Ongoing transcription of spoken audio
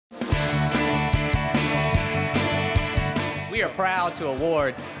we are proud to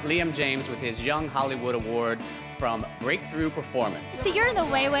award Liam James with his Young Hollywood Award from Breakthrough Performance. So you're in the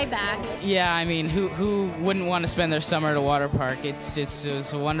way, way back. Yeah, I mean, who wouldn't want to spend their summer at a water park? It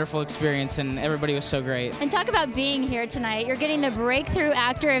was a wonderful experience, and everybody was so great. And talk about being here tonight. You're getting the Breakthrough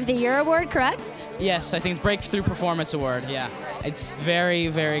Actor of the Year award, correct? Yes, I think it's Breakthrough Performance Award, yeah. It's very,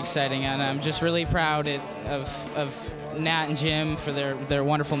 very exciting, and I'm just really proud of Nat and Jim for their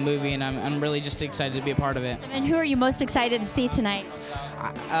wonderful movie, and I'm really just excited to be a part of it. And who are you most excited to see tonight?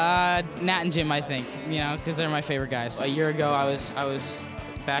 Nat and Jim, I think, you know, because they're my favorite guys. A year ago, I was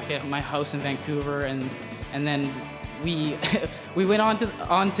back at my house in Vancouver, and then we we went on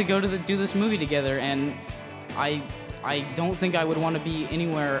to go to do this movie together, and I don't think I would want to be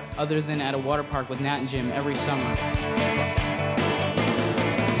anywhere other than at a water park with Nat and Jim every summer.